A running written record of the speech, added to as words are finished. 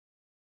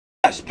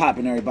What's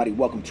poppin', everybody?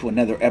 Welcome to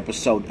another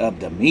episode of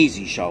The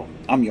Meezy Show.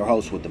 I'm your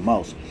host with the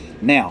most.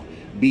 Now,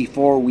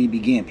 before we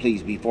begin,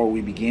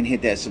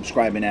 hit that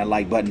subscribe and that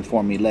like button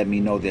for me. Let me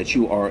know that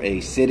you are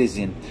a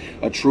citizen,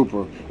 a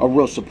trooper, a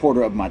real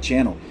supporter of my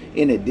channel.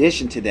 In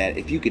addition to that,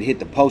 if you could hit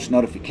the post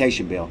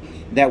notification bell,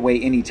 that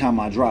way anytime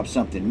I drop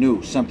something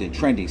new, something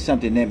trending,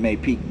 something that may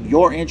pique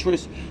your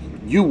interest,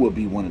 you will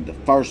be one of the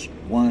first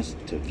ones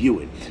to view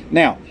it.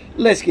 Now,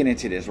 let's get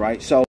into this,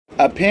 right? So,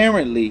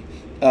 apparently,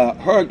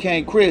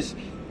 Hurricane Chris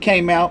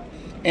came out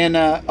and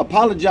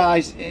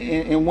apologized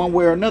in one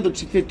way or another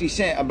to 50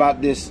 Cent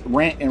about this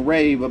rant and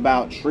rave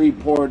about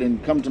Shreveport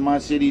and come to my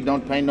city,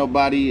 don't pay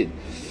nobody, and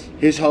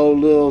his whole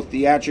little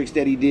theatrics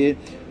that he did.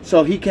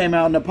 So he came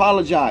out and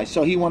apologized.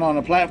 So he went on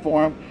a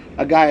platform.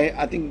 A guy,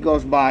 I think he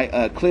goes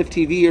by Cliff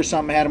TV or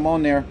something, had him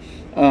on there.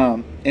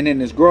 And then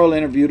this girl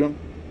interviewed him.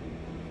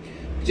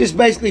 Just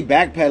basically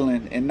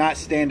backpedaling and not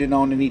standing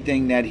on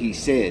anything that he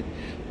said.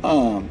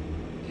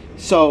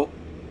 So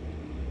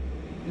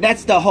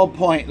that's the whole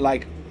point.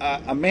 Like,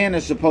 a man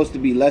is supposed to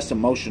be less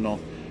emotional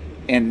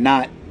and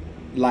not,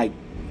 like,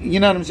 you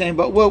know what I'm saying?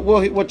 But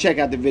we'll check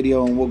out the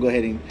video and we'll go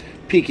ahead and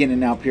peek in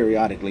and out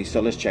periodically.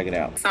 So let's check it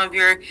out. Some of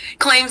your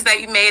claims that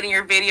you made in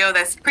your video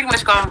that's pretty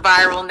much gone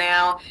viral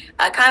now.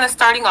 Kind of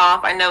starting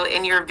off, I know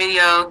in your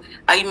video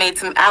you made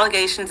some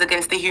allegations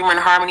against the Humor and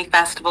Harmony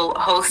Festival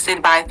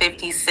hosted by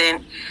 50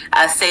 Cent,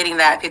 stating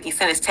that 50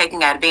 Cent is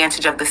taking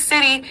advantage of the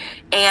city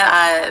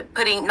and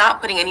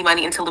not putting any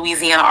money into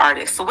Louisiana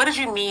artists. So what did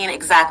you mean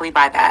exactly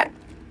by that?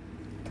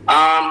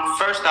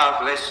 First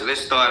off, let's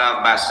start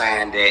off by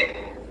saying that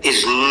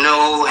it's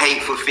no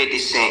hate for 50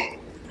 Cent.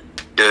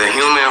 The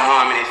Human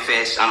Harmony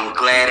Fest, I'm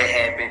glad it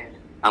happened.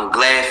 I'm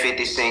glad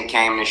 50 Cent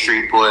came to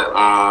Shreveport.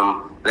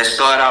 Let's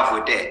start off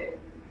with that.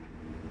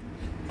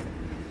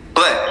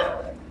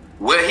 But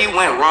where he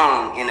went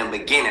wrong in the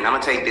beginning, I'm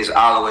going to take this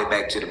all the way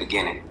back to the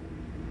beginning.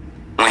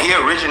 When he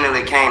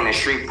originally came to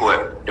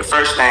Shreveport, the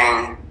first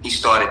thing he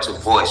started to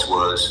voice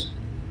was,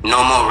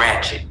 no more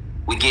ratchet.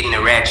 We getting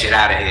the ratchet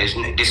out of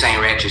here. This ain't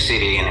Ratchet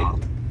City anymore.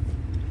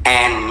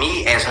 And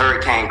me as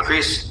Hurricane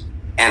Chris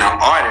and an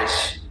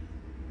artist,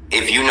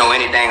 if you know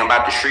anything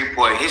about the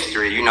Shreveport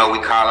history, you know we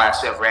call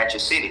ourselves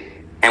Ratchet City.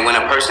 And when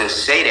a person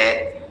say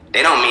that,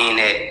 they don't mean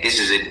that this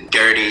is a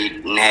dirty,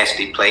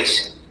 nasty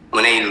place.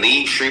 When they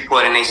leave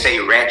Shreveport and they say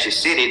Ratchet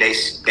City,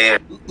 they're...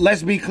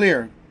 Let's be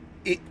clear.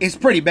 It's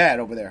pretty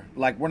bad over there.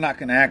 Like, we're not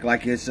going to act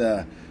like it's,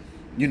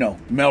 you know,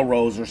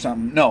 Melrose or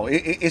something. No,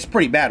 it's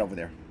pretty bad over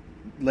there.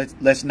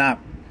 Let's not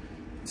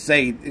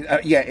say...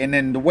 yeah, and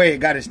then the way it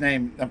got its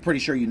name, I'm pretty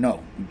sure you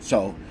know.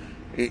 So,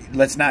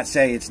 let's not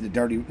say it's the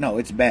dirty... No,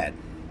 it's bad.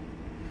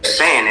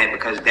 Saying that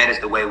because that is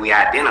the way we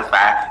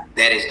identify,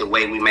 that is the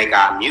way we make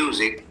our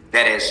music,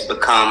 that has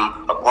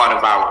become a part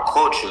of our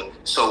culture,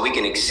 so we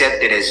can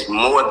accept it as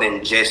more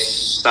than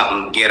just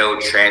something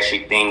ghetto,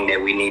 trashy thing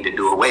that we need to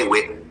do away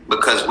with,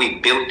 because we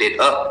built it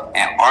up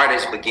and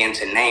artists began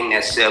to name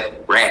themselves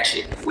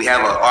Ratchet. We have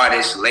an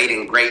artist late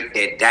and great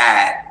that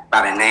died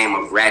by the name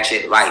of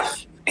Ratchet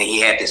Life, and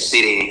he had the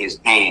city in his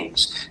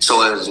hands.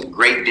 So it was a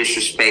great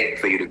disrespect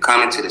for you to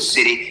come into the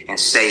city and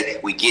say,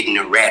 we getting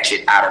the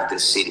ratchet out of the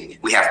city.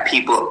 We have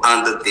people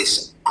under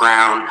this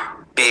ground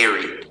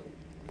buried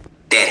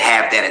that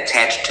have that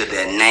attached to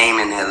their name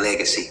and their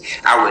legacy.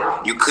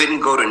 You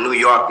couldn't go to New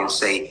York and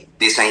say,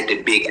 this ain't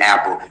the Big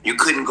Apple. You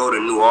couldn't go to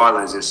New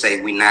Orleans and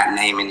say, we not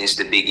naming this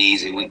the Big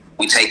Easy.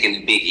 We taking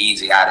the Big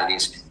Easy out of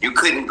this. You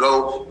couldn't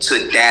go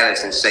to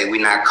Dallas and say, we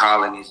not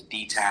calling this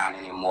D-Town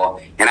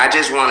anymore. And I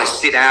just want to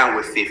sit down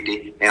with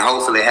 50 and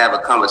hopefully have a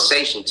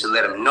conversation to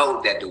let them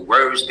know that the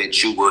words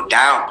that you were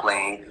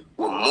downplaying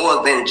were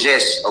more than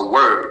just a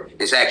word.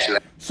 It's actually...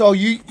 So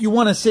you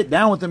want to sit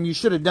down with them. You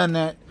should have done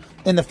that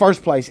in the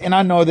first place. And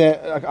I know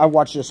that I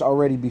watched this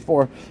already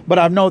before, but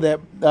I know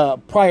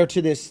that prior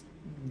to this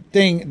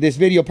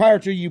video, prior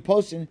to you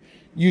posting,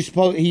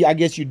 I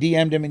guess you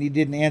DM'd him and he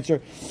didn't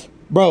answer.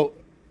 Bro,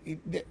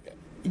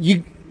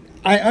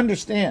 I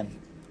understand.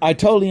 I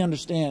totally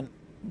understand.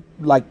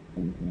 Like,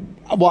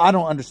 well, I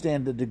don't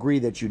understand the degree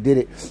that you did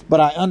it, but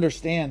I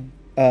understand,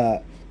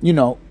 you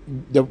know,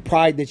 the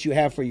pride that you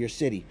have for your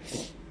city.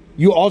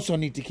 You also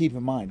need to keep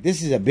in mind,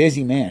 this is a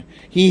busy man.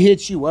 He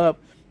hits you up,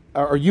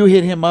 or you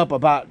hit him up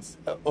about,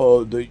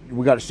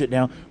 we got to sit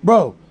down.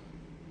 Bro,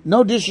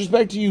 no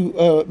disrespect to you,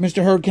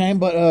 Mr. Hurricane,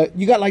 but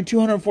you got like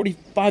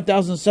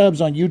 245,000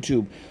 subs on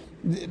YouTube.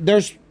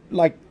 There's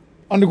like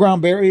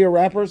underground barrier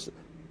rappers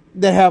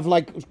that have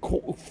like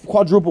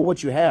quadruple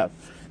what you have.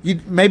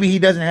 Maybe he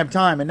doesn't have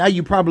time, and now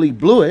you probably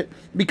blew it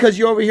because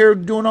you're over here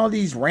doing all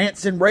these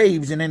rants and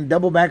raves and then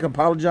double back and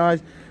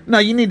apologize. No,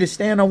 you need to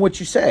stand on what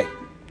you say.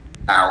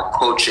 Our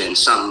culture and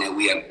something that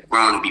we have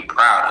grown to be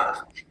proud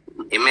of.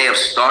 It may have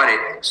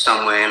started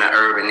somewhere in an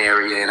urban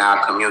area in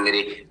our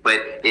community,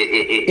 but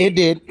it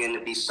did begin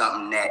to be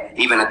something that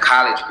even a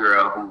college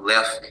girl who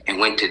left and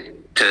went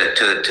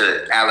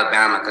to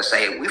Alabama could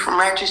say, we're from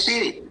Ratchet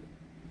City.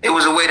 It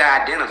was a way to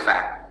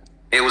identify.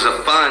 It was a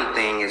fun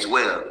thing as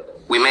well.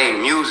 we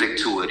made music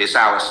to it. It's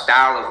our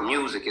style of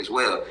music as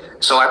well.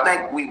 So I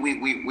think we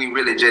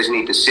really just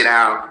need to sit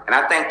down. And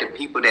I think the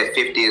people that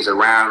 50 is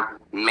around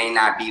may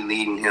not be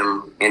leading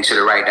him into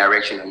the right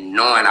direction of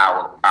knowing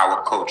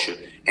our culture.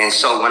 And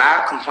so when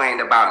I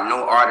complained about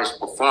no artist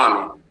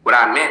performing, what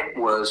I meant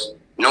was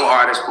no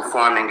artist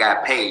performed and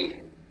got paid.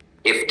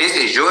 If this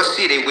is your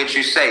city, which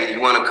you say,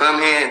 you want to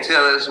come here and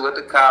tell us what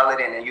to call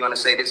it, and then you want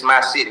to say this is my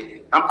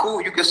city, I'm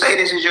cool. You can say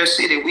this is your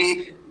city.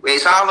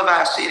 It's all of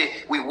our city.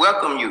 We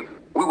welcome you.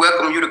 We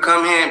welcome you to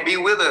come here and be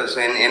with us,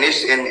 and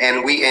this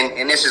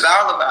is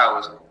all of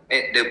ours.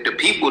 The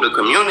people, the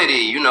community,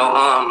 you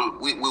know,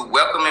 we're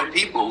welcoming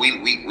people.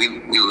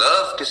 We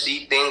love to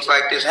see things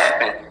like this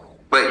happen.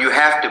 But you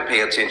have to pay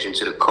attention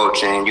to the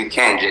culture, and you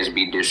can't just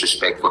be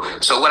disrespectful.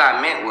 So what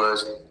I meant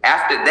was,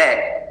 after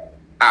that,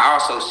 I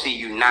also see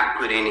you not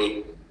put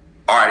any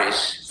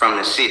artists from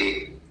the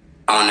city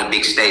on the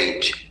big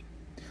stage.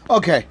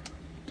 Okay.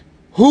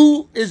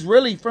 Who is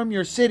really from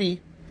your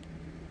city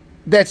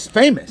that's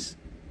famous?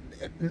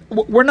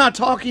 We're not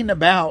talking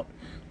about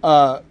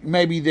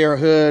maybe their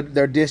hood,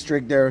 their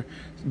district, their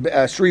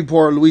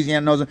Shreveport,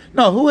 Louisiana knows them.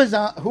 No, who is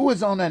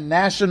on a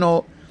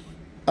national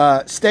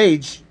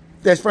stage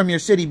that's from your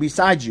city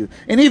besides you?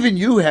 And even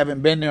you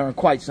haven't been there in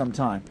quite some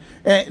time.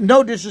 And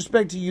no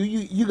disrespect to you.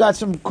 You got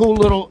some cool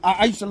little...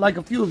 I used to like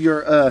a few of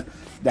your...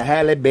 the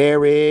Halle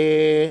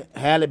Berry.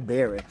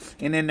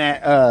 And then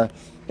that...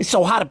 it's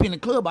so hot up in the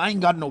club, I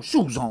ain't got no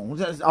shoes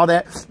on. All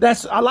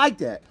that. I like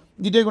that.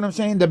 You dig what I'm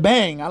saying? The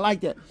bang. I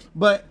like that.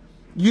 But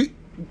you...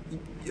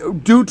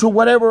 due to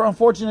whatever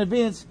unfortunate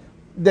events,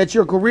 that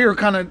your career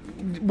kind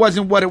of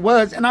wasn't what it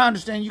was. And I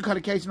understand you cut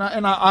a case.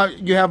 And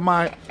you have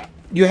my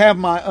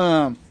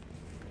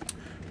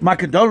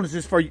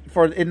condolences for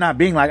it not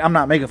being like, I'm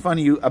not making fun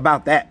of you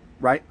about that,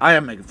 right? I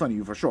am making fun of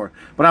you for sure,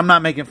 but I'm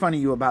not making fun of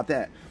you about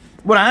that.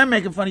 What I am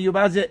making fun of you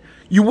about is that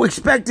you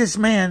expect this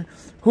man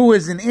who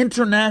is an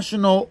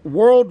international,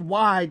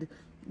 worldwide,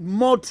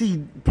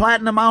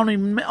 multi-platinum,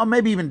 or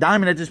maybe even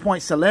diamond at this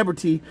point,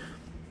 celebrity.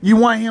 You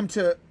want him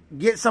to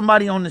get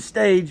somebody on the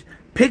stage,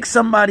 pick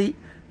somebody.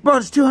 Bro,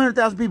 it's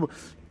 200,000 people.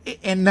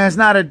 And that's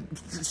not an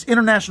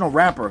international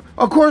rapper.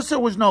 Of course, there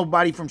was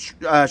nobody from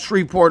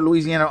Shreveport,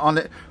 Louisiana on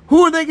the...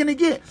 Who are they going to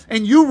get?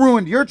 And you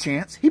ruined your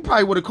chance. He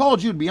probably would have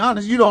called you, to be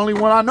honest. You're the only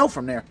one I know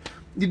from there.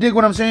 You dig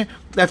what I'm saying?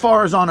 As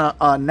far as on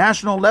a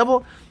national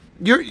level,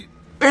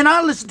 and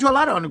I listen to a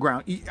lot of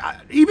underground.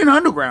 Even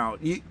underground,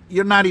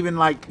 you're not even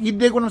like... You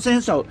dig what I'm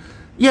saying? So,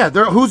 yeah,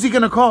 who's he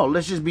going to call?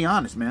 Let's just be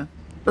honest, man.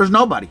 There's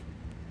nobody.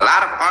 A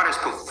lot of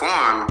artists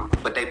perform,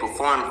 but they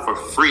perform for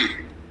free.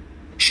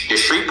 The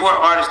Shreveport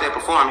artists that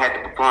perform had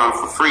to perform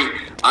for free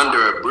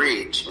under a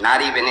bridge,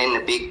 not even in the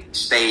big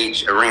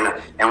stage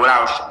arena. And what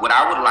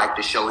I would like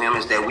to show him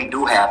is that we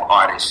do have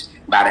artists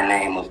by the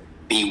name of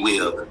B.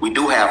 Will. We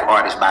do have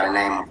artists by the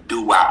name of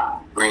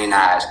Doo-Wop, Green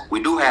Eyes.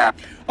 We do have...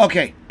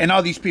 Okay, and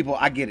all these people,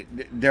 I get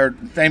it. They're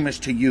famous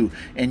to you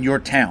in your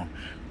town.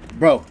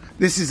 Bro,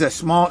 this is a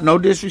small... No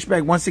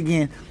disrespect, once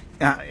again.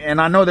 And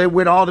I know they're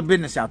with all the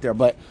business out there,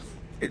 but...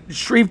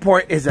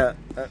 Shreveport is a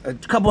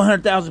couple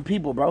 100,000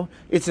 people, bro.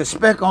 It's a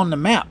speck on the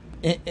map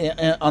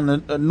on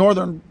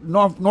the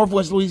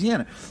northwest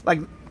Louisiana.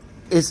 Like,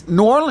 it's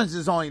New Orleans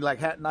is only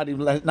like not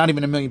even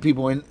 1 million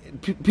people, and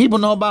people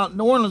know about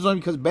New Orleans only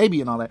because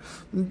Baby and all that.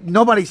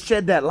 Nobody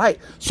shed that light.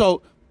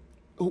 So,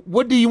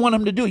 what do you want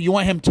him to do? You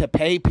want him to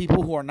pay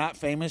people who are not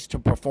famous to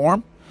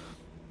perform?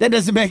 That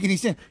doesn't make any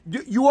sense.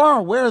 You are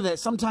aware that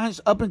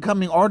sometimes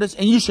up-and-coming artists,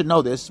 and you should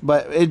know this,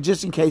 but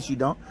just in case you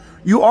don't,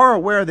 you are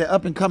aware that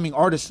up-and-coming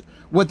artists,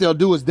 what they'll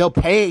do is they'll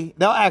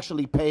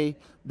actually pay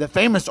the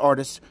famous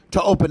artists to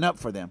open up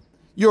for them.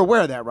 You're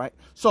aware of that, right?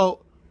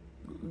 So,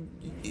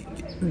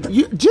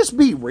 you just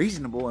be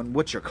reasonable in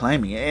what you're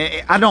claiming.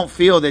 I don't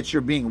feel that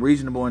you're being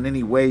reasonable in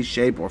any way,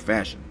 shape, or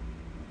fashion.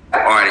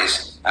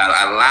 Artists, a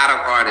lot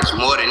of artists,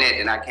 more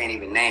than I can't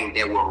even name,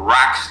 that will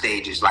rock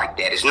stages like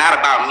that. It's not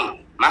about me.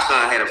 My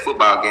son had a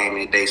football game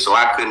in the day, so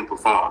I couldn't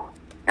perform.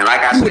 And like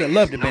I said, would have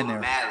loved to been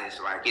there. Malice,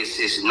 right?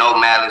 It's no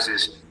malice,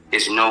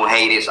 it's no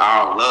hate, it's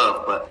all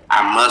love. But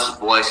I must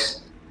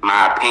voice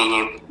my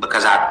opinion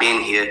because I've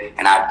been here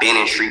and I've been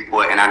in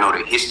Shreveport and I know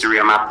the history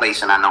of my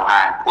place and I know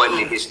how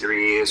important the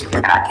history is,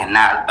 and I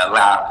cannot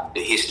allow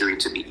the history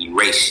to be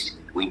erased.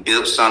 We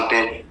built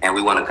something and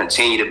we want to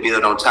continue to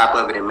build on top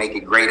of it and make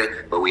it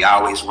greater, but we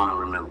always want to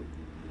remember.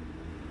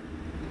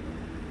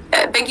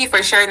 Thank you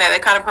for sharing that.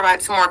 That kind of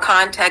provides some more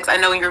context. I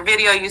know in your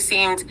video you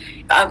seemed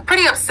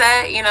pretty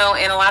upset, you know,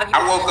 and a lot of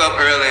people... I woke up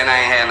early and I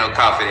ain't had no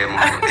coffee that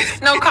morning.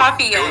 No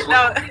coffee yet.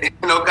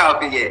 No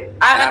coffee yet.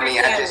 I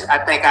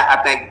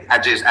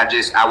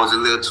was a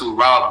little too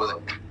raw,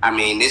 but I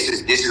mean, this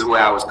is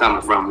where I was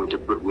coming from with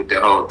the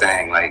whole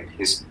thing. Like,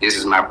 this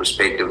is my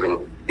perspective,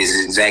 and this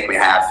is exactly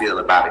how I feel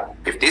about it.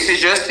 If this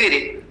is your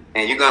city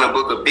and you're gonna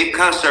book a big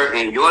concert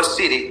in your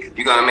city,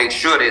 you're gonna make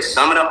sure that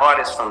some of the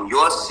artists from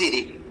your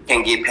city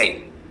can get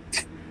paid.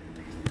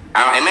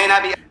 It may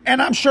not be,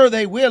 and I'm sure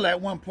they will at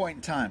one point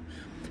in time.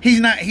 He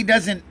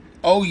doesn't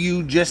owe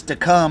you just to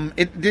come.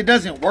 It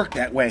doesn't work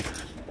that way.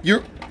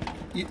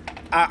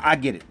 I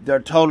get it. They're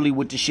totally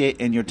with the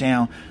shit in your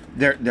town.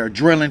 They're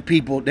drilling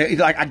people.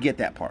 Like, I get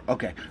that part.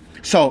 Okay.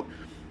 So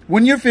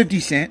when you're 50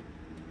 Cent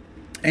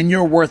and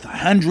you're worth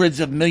hundreds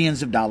of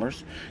millions of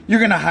dollars, you're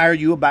going to hire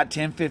you about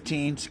 10,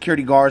 15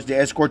 security guards to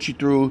escort you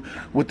through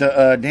with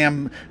the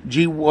damn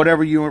G,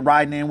 whatever you were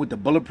riding in, with the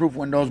bulletproof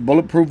windows,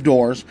 bulletproof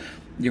doors.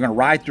 You're going to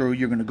ride through.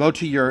 You're going to go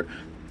to your,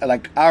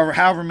 like,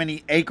 however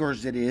many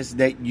acres it is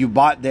that you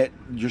bought, that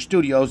your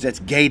studios that's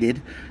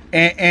gated,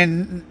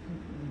 and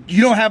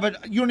you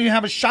don't even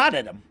have a shot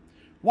at them.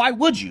 Why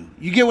would you?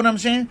 You get what I'm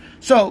saying?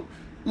 So,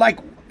 like,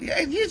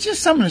 you're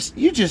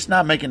just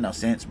not making no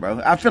sense,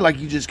 bro. I feel like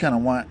you just kind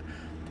of want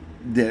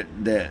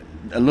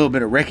a little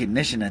bit of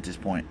recognition at this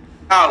point.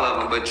 All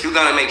of them, but you're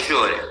gonna make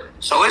sure that.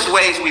 So it's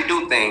ways we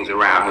do things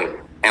around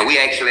here, and we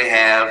actually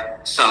have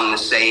something to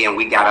say, and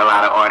we got a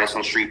lot of artists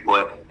in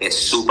Shreveport that's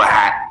super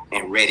hot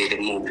and ready to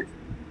move.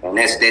 And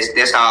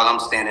that's all I'm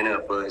standing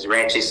up for, is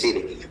Ratchet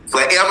City.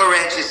 Forever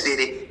Ratchet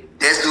City.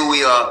 That's who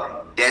we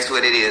are. That's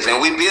what it is.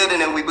 And we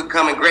building and we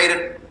becoming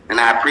greater. And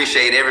I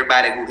appreciate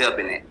everybody who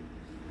helping it.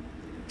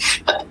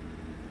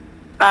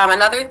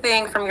 Another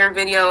thing from your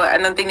video,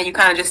 another thing that you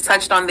kind of just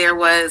touched on there,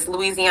 was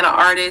Louisiana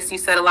artists. You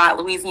said a lot,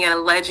 Louisiana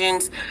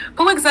legends.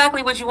 Who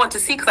exactly would you want to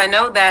see? Because I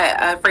know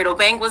that Fredo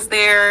Bang was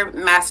there,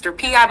 Master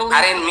P, I believe.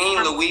 I didn't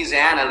mean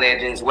Louisiana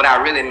legends. What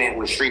I really meant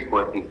was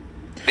Shreveport people.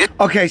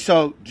 Okay,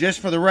 so just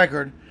for the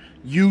record,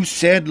 you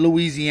said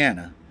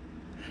Louisiana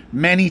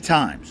many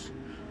times.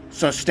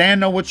 So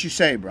stand on what you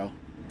say, bro.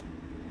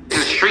 This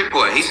is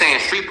Shreveport. He's saying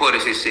Shreveport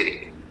is his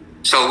city.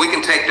 So we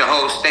can take the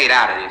whole state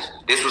out of this.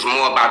 This was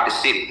more about the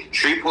city.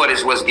 Shreveport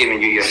is what's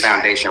giving you your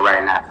foundation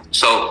right now.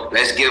 So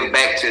let's give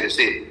back to the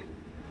city.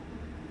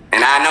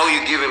 And I know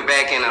you're giving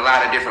back in a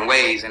lot of different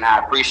ways, and I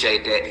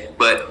appreciate that.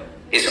 But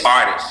it's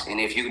artists. And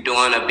if you're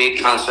doing a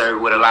big concert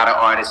with a lot of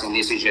artists and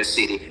this is your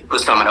city,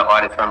 put some of the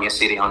artists from your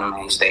city on the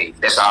main stage.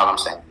 That's all I'm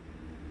saying.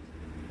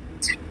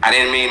 I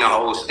didn't mean the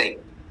whole state.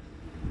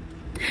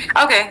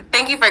 Okay,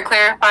 thank you for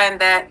clarifying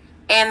that.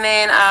 And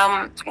then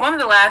one of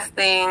the last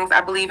things,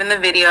 I believe, in the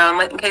video,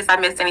 in case I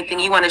missed anything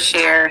you want to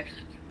share,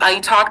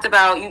 you talked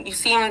about, you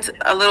seemed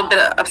a little bit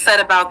upset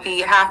about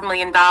the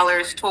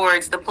 $500,000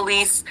 towards the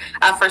police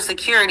for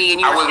security.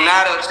 And I was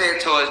not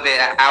upset towards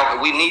that.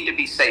 We need to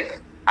be safe.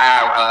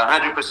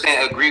 I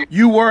 100% agree.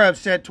 You were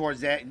upset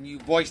towards that, and you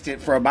voiced it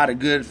for about a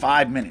good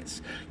 5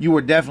 minutes. You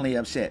were definitely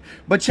upset.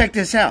 But check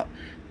this out.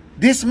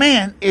 This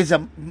man is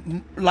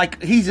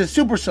he's a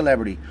super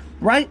celebrity,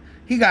 right?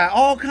 He got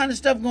all kind of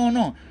stuff going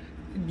on.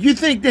 You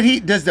think that he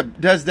does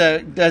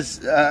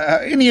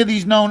any of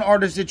these known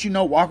artists that you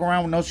know walk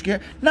around with no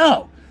scare?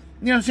 No.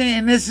 You know what I'm saying?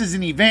 And this is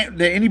an event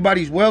that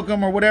anybody's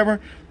welcome or whatever.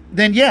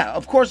 Then yeah,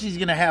 of course he's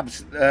gonna have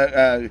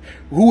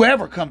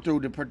whoever come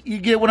through to. You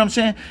get what I'm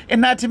saying? And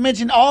not to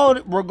mention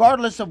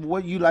regardless of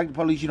what you like the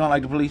police, you don't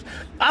like the police.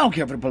 I don't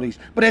care for the police.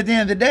 But at the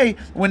end of the day,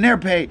 when they're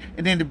paid,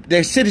 and then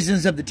they're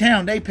citizens of the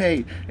town, they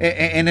paid,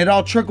 and it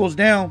all trickles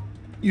down,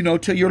 you know,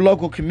 to your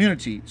local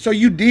community. So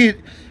you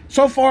did.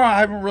 So far, I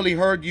haven't really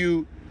heard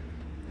you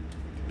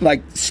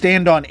like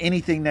stand on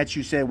anything that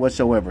you said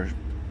whatsoever.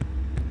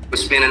 We're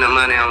spending the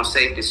money on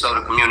safety so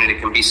the community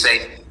can be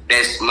safe.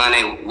 That's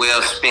money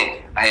well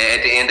spent.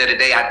 At the end of the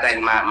day, I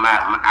think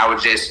I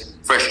was just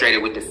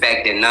frustrated with the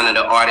fact that none of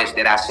the artists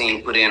that I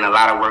seen put in a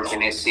lot of work in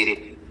that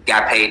city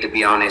got paid to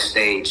be on that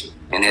stage.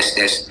 And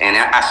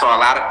I saw a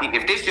lot of people.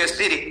 If this your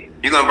city,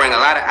 you're gonna bring a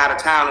lot of out of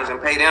towners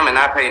and pay them, and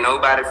not pay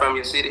nobody from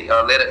your city,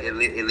 or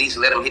at least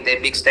let them hit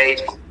that big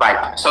stage.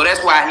 Right. So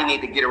that's why he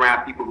need to get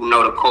around people who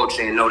know the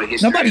culture and know the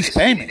history. Nobody's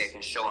famous. That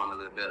can show him a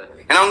little better.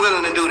 And I'm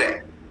willing to do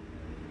that.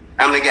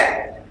 I'm the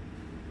guy.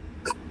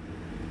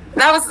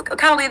 That was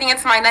kind of leading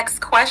into my next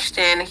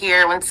question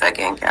here. 1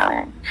 second,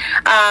 Calvin.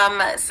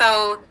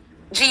 So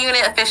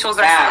G-Unit officials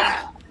are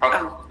down. Hold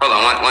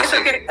on, one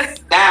second. Okay.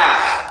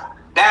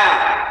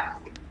 Down.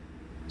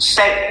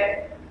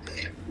 Stay.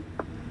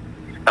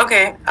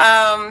 Okay.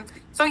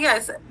 So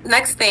yes,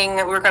 next thing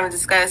that we're going to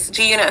discuss,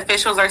 G-Unit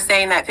officials are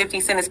saying that 50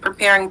 Cent is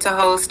preparing to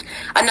host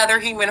another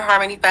Human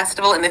Harmony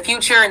Festival in the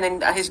future, and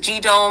then his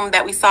G-Dome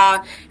that we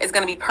saw is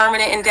going to be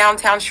permanent in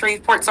downtown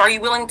Shreveport. So are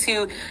you willing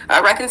to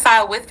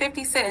reconcile with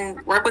 50 Cent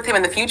and work with him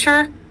in the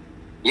future?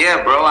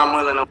 Yeah, bro, I'm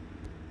willing to.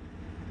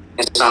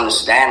 It's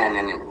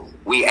understanding, and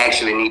we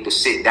actually need to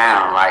sit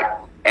down. Like,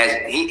 as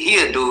he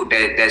a dude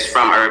that's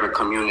from urban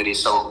community,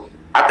 so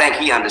I think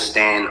he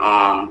understand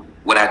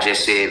what I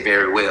just said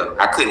very well.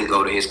 I couldn't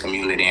go to his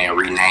community and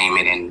rename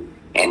it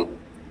and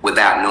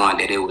without knowing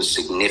that it was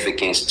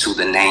significance to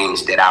the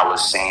names that I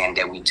was saying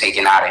that we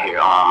taking out of here.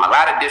 A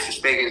lot of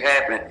disrespect has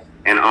happened,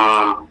 and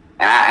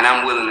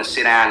I'm willing to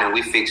sit down and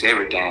we fix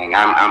everything.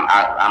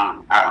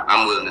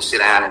 I'm willing to sit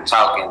down and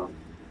talk and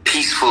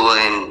peaceful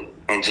and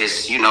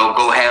just, you know,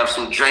 go have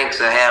some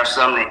drinks or have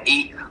something to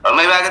eat, or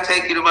maybe I could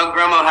take you to my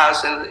grandma's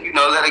house and, you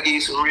know, let her give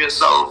you some real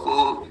soul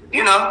food,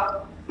 you know.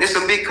 It's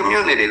a big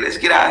community. Let's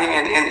get out here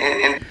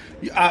and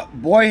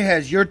boy,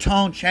 has your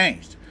tone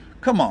changed.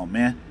 Come on,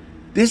 man.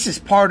 This is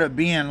part of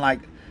being like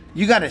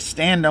You got to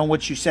stand on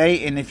what you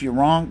say, and if you're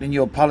wrong, then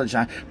you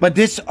apologize. But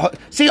this,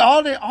 see,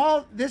 all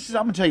this is,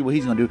 I'm going to tell you what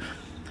he's going to do.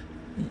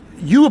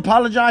 You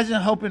apologizing,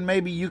 hoping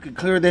maybe you could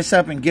clear this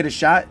up and get a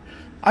shot.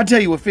 I'll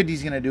tell you what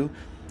 50's going to do.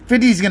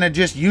 50's going to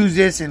just use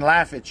this and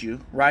laugh at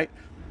you, right?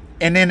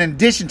 And then in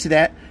addition to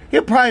that,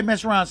 he'll probably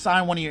mess around and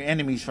sign one of your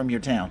enemies from your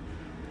town.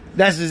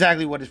 That's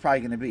exactly what it's probably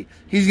going to be.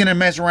 He's going to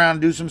mess around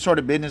and do some sort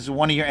of business with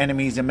one of your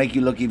enemies and make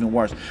you look even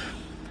worse.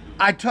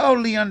 I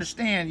totally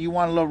understand you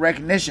want a little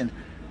recognition.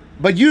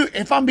 But you,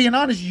 if I'm being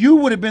honest, you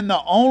would have been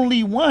the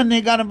only one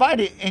that got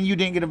invited, and you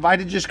didn't get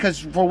invited just because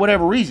for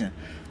whatever reason.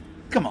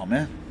 Come on,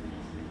 man.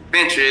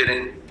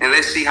 Venture and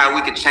let's see how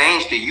we could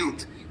change the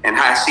youth and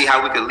see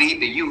how we could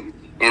lead the youth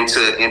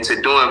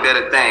into doing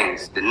better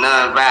things. The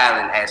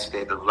non-violent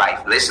aspect of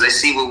life. Let's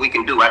see what we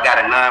can do. I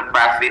got a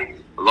non-profit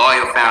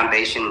loyal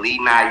foundation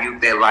leading our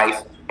youth their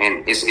life,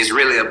 and it's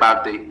really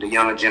about the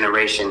younger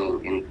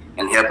generation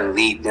and helping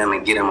lead them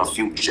and get them a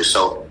future.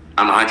 So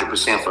I'm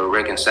 100% for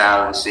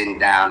reconciling, sitting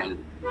down,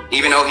 and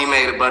even though he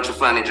made a bunch of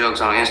funny jokes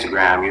on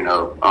Instagram,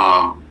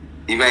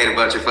 he made a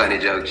bunch of funny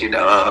jokes,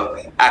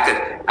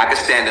 I could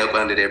stand up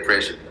under that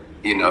pressure.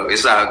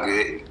 It's all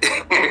good.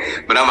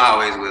 But I'm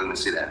always willing to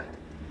sit down.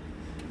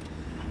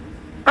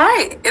 All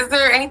right. Is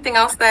there anything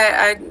else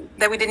that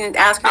we didn't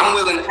ask you? I'm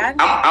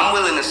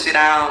willing to sit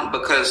down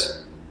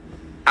because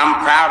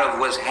I'm proud of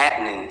what's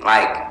happening.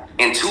 Like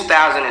in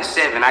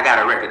 2007, I got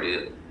a record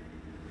deal.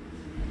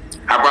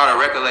 I brought a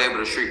record label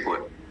to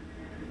Shreveport.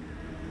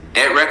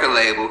 That record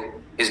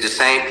label is the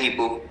same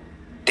people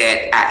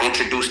that I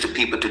introduced to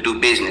people to do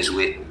business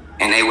with,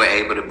 and they were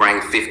able to bring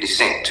 50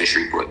 Cent to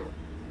Shreveport.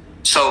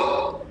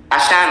 So I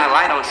shined a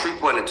light on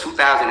Shreveport in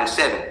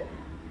 2007.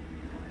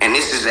 And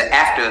this is an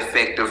after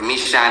effect of me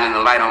shining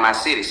a light on my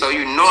city. So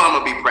I'm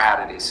going to be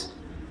proud of this.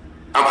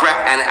 I'm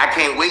proud, and I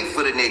can't wait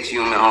for the next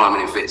Human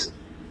Harmony Fest.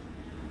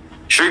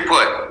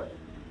 Shreveport,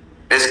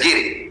 let's get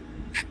it.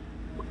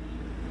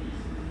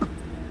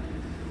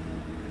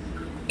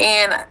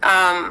 And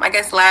I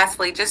guess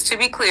lastly, just to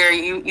be clear,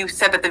 you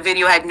said that the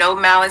video had no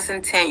malice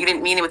intent. You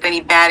didn't mean it with any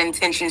bad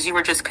intentions. You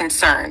were just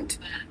concerned.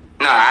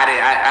 No,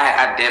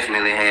 I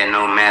definitely had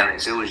no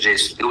malice. It was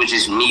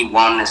just me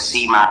wanting to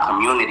see my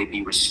community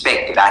be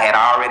respected. I had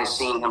already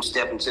seen him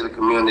step into the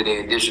community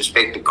and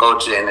disrespect the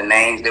culture and the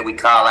names that we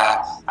call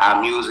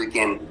our music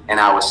and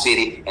our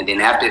city. And then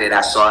after that,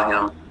 I saw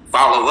him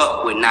follow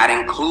up with not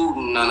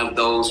including none of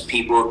those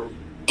people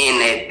in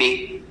that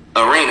big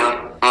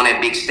arena on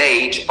that big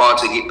stage or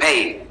to get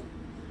paid.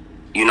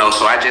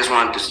 So I just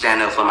wanted to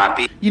stand up for my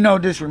people. You know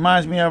what this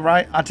reminds me of,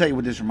 right? I'll tell you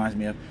what this reminds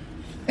me of.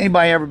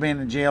 Anybody ever been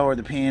in jail or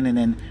the pen, and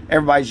then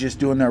everybody's just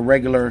doing their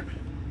regular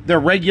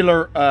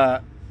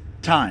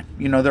time,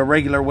 their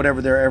regular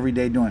whatever they're every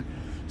day doing.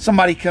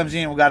 Somebody comes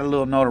in, we got a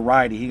little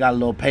notoriety, he got a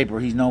little paper,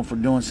 he's known for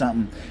doing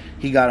something,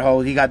 he got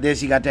hoes, he got this,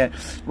 he got that,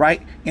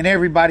 right? And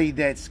everybody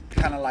that's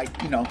kind of like,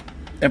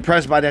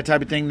 impressed by that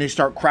type of thing, they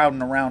start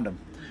crowding around him.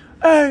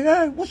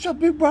 Hey, what's up,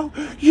 big bro?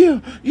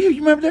 Yeah, you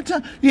remember that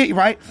time? Yeah,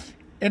 right?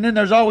 And then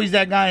there's always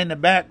that guy in the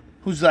back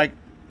who's like,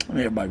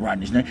 everybody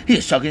writing his name. He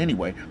a sucker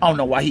anyway. I don't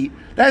know why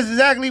that's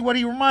exactly what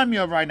he remind me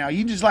of right now.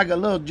 He just like a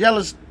little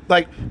jealous,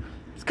 like,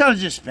 it's kind of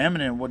just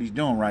feminine what he's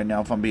doing right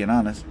now, if I'm being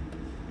honest.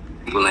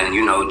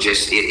 And,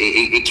 just,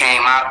 it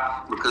came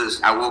out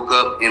because I woke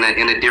up in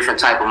a different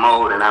type of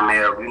mode, and I may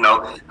have,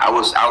 I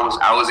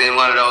was in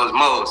one of those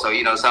modes.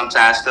 So,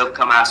 sometimes stuff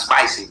come out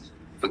spicy.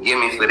 Forgive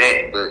me for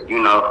that, but,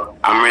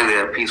 I'm really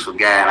a peaceful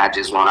guy, and I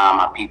just want all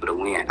my people to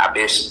win. I've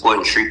been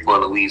supporting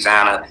Shreveport,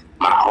 Louisiana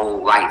my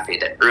whole life. At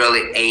the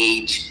early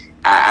age,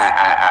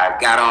 I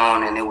got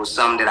on, and it was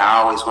something that I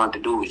always wanted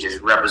to do, was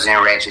just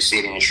represent Ratchet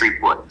City and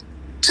Shreveport.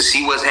 To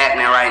see what's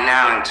happening right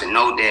now and to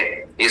know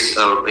that it's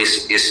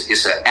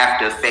an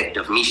after effect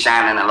of me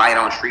shining a light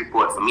on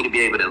Shreveport, for me to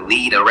be able to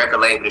lead a record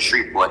label to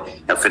Shreveport,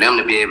 and for them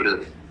to be able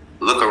to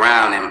look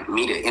around and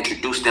me to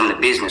introduce them to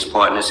business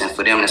partners, and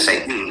for them to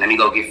say, let me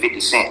go get 50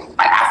 Cent.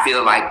 Like, I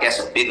feel like that's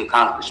a big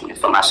accomplishment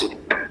for my city.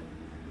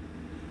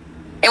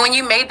 And when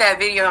you made that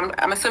video,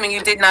 I'm assuming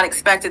you did not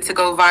expect it to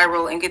go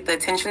viral and get the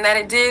attention that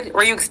it did.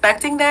 Were you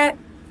expecting that?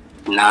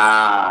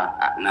 Nah,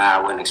 I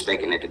wasn't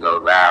expecting it to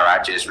go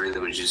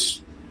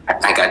viral. I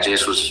think I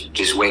just was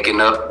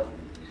waking up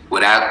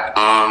without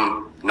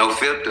no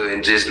filter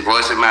and just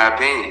voicing my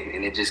opinion,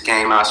 and it just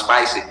came out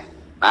spicy.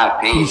 My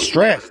opinion. He's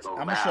stressed.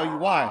 I'm gonna show you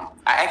why.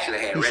 I actually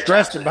had. He's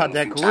stressed about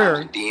that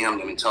career.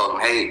 DM'd him and told him,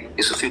 "Hey,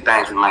 it's a few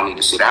things we might need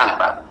to sit down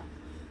about.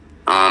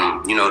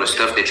 The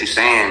stuff that you're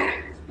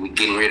saying. We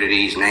getting rid of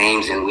these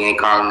names, and we ain't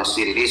calling the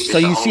city this." So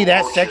you see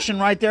that section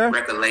right there?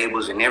 Record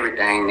labels and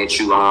everything that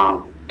you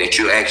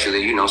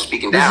actually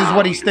speaking down. This is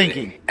what he's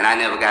thinking. And I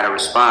never got a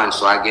response,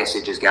 so I guess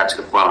it just got to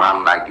the point where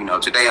I'm like,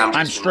 today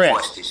I'm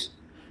stressed.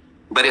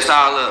 But it's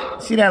all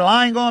up. See that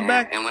line going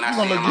back? And when you're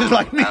gonna look just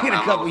like me in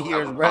a couple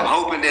years, bro. I'm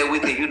hoping that we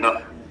can,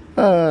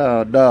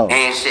 oh no,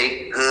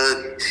 handshake,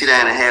 hug, sit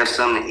down and have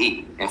something to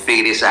eat and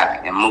figure this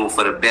out and move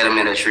for the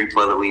betterment of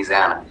Shreveport,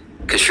 Louisiana,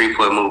 because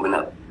Shreveport moving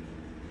up.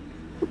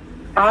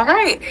 All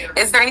right.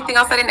 Is there anything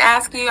else I didn't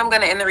ask you? I'm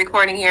going to end the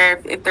recording here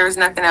if there's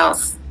nothing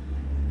else.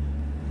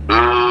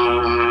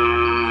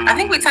 I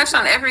think we touched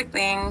on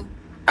everything.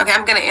 Okay,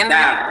 I'm gonna end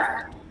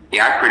that.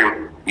 Yeah, I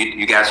pretty.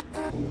 You guys.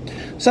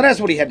 So that's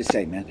what he had to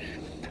say, man.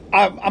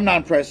 I'm not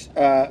impressed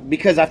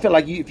because I feel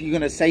like if you're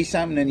gonna say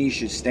something, then you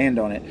should stand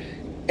on it.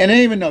 And I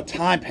didn't even know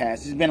time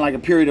passed. It's been like a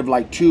period of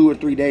like 2 or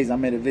 3 days. I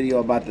made a video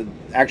about the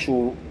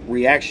actual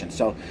reaction.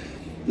 So,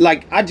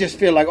 like, I just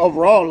feel like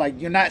overall, like,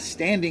 you're not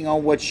standing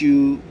on what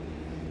you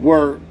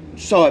were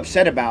so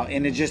upset about,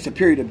 and it's just a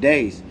period of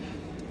days.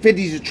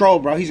 50's a troll,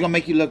 bro. He's gonna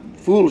make you look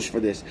foolish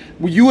for this.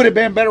 Well, you would have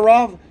been better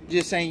off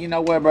just saying, you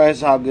know what, bro,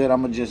 it's all good.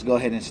 I'm gonna just go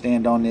ahead and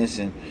stand on this,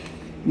 and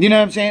you know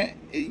what I'm saying?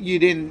 You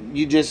didn't.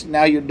 You just,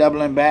 now you're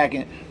doubling back,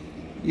 and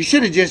you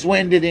should have just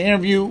went and did the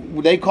interview.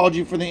 They called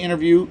you for the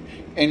interview,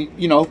 and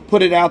you know,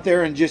 put it out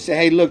there and just say,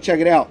 hey, look, check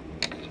it out.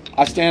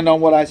 I stand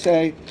on what I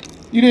say.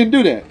 You didn't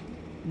do that.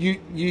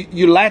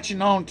 You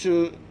latching on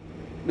to.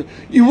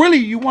 You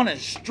want a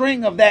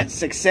string of that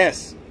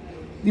success.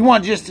 You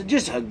want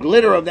just a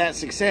glitter of that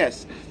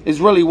success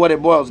is really what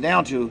it boils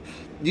down to.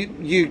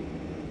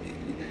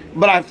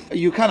 But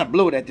you kind of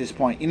blew it at this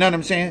point. You know what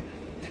I'm saying?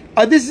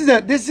 This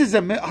is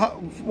a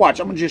watch.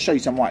 I'm gonna just show you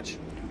some. Watch.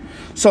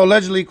 So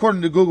allegedly,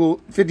 according to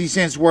Google, 50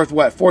 Cent's worth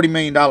what, $40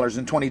 million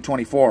in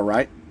 2024,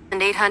 right?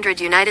 And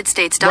 800 United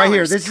States dollars. Right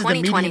here, this is the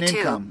median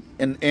income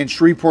in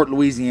Shreveport,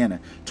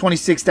 Louisiana,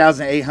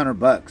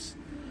 $26,800.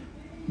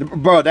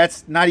 Bro,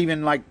 that's not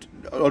even like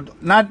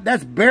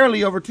that's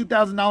barely over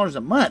 $2,000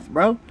 a month,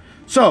 bro.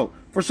 So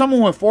for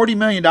someone with $40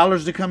 million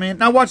to come in,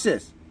 now watch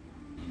this.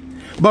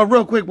 But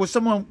real quick, with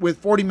someone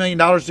with $40 million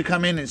to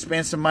come in and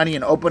spend some money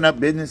and open up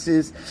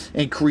businesses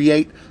and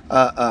create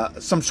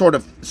some sort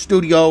of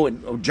studio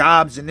and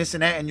jobs and this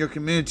and that in your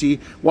community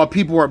while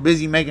people are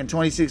busy making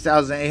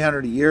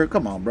 $26,800 a year,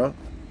 come on, bro.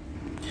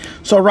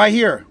 So right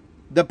here,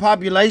 the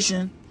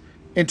population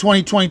in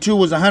 2022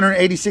 was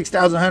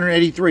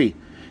 186,183.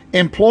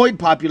 Employed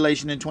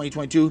population in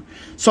 2022,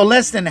 so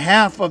less than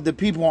half of the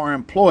people are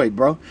employed,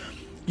 bro.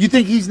 You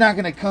think he's not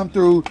going to come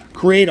through,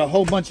 create a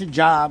whole bunch of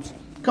jobs?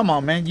 Come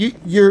on, man.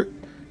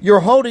 You're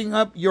holding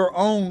up your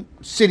own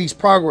city's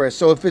progress.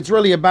 So if it's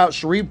really about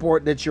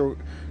Shreveport that you're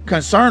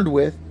concerned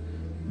with,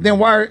 then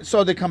why?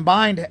 So the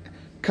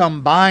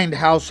combined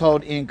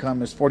household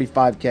income is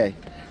 $45K,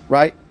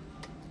 right?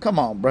 Come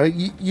on, bro.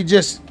 You're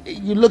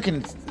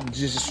looking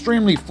just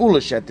extremely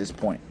foolish at this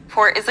point.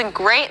 Is a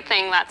great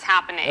thing that's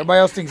happening. Everybody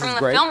else thinks it's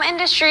great. From the film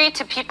industry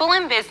to people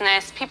in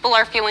business, people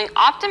are feeling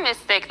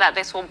optimistic that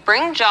this will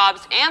bring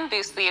jobs and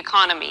boost the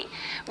economy.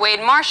 Wade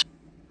Marshall,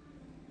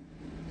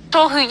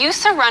 who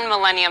used to run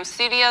Millennium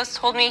Studios,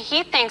 told me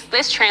he thinks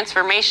this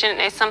transformation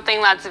is something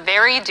that's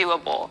very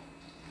doable.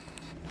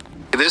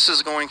 This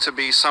is going to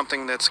be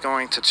something that's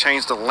going to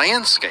change the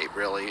landscape,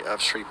 really, of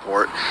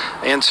Shreveport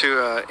into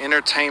an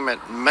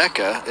entertainment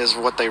mecca is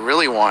what they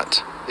really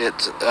want it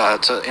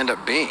to end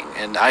up being.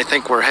 And I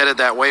think we're headed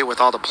that way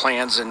with all the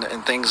plans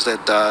and things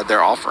that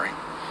they're offering.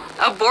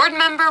 A board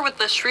member with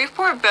the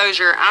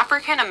Shreveport-Bossier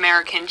African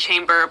American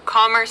Chamber of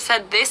Commerce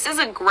said this is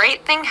a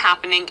great thing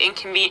happening and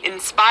can be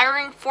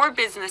inspiring for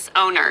business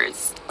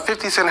owners.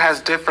 50 Cent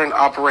has different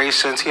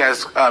operations. He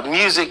has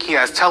music, he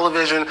has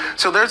television.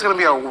 So there's going to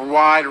be a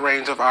wide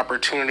range of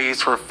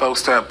opportunities for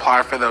folks to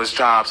apply for those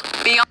jobs.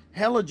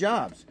 Hella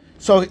jobs.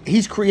 So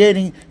he's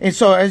creating, and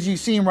so as you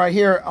see him right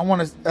here,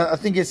 I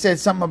think it said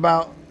something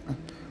about,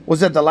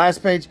 was that the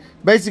last page?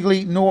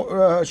 Basically,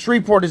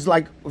 Shreveport is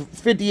like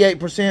 58%,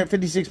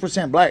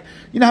 56% black.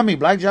 You know how many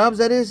black jobs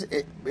that is?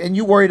 And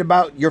you worried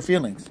about your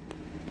feelings.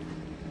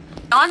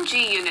 On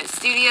G Unit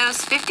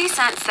Studios, 50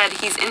 Cent said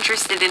he's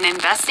interested in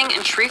investing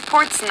in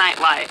Shreveport's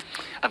nightlife.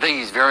 I think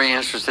he's very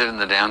interested in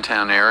the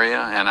downtown area,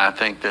 and I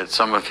think that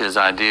some of his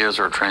ideas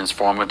are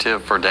transformative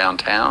for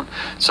downtown.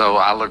 So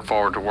I look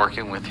forward to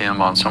working with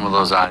him on some of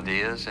those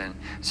ideas and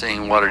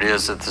seeing what it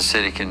is that the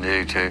city can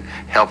do to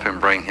help him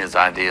bring his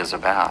ideas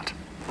about.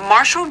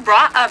 Marshall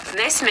brought up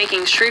this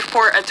making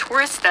Shreveport a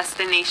tourist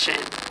destination.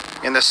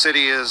 And the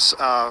city is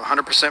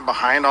 100%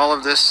 behind all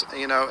of this,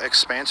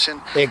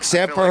 expansion.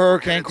 Except for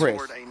Hurricane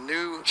Chris. A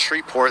new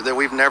Shreveport that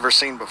we've never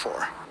seen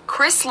before.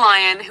 Chris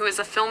Lyon, who is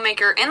a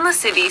filmmaker in the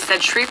city,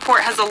 said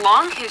Shreveport has a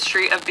long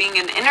history of being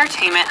an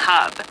entertainment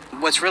hub.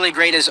 What's really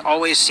great is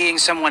always seeing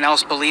someone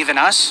else believe in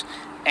us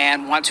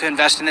and want to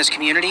invest in this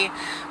community.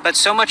 But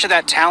so much of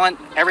that talent,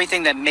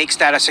 everything that makes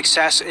that a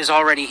success is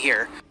already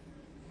here.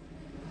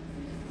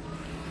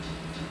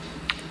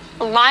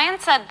 Lyon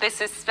said this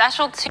is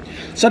special too.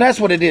 So that's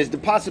what it is. The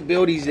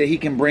possibilities that he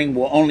can bring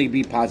will only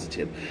be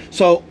positive.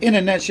 So in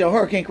a nutshell,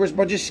 Hurricane Chris,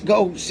 bro, just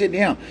go sit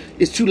down.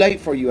 It's too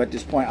late for you at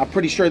this point. I'm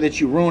pretty sure that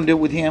you ruined it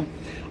with him.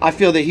 I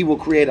feel that he will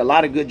create a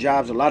lot of good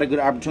jobs, a lot of good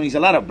opportunities, a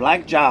lot of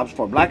black jobs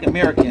for black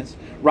Americans,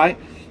 right?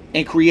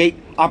 And create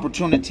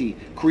opportunity,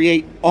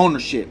 create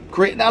ownership,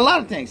 create a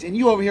lot of things. And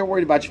you over here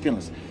worried about your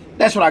feelings.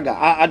 That's what I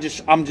got.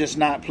 I'm just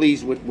not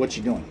pleased with what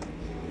you're doing.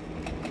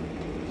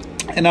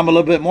 And I'm a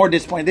little bit more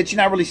disappointed that you're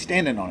not really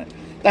standing on it.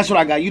 That's what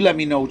I got. You let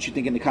me know what you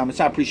think in the comments.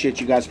 I appreciate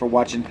you guys for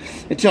watching.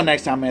 Until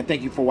next time, man,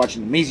 thank you for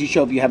watching The Measy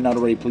Show. If you have not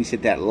already, please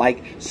hit that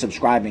like,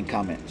 subscribe, and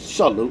comment.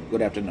 Salute.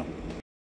 Good afternoon.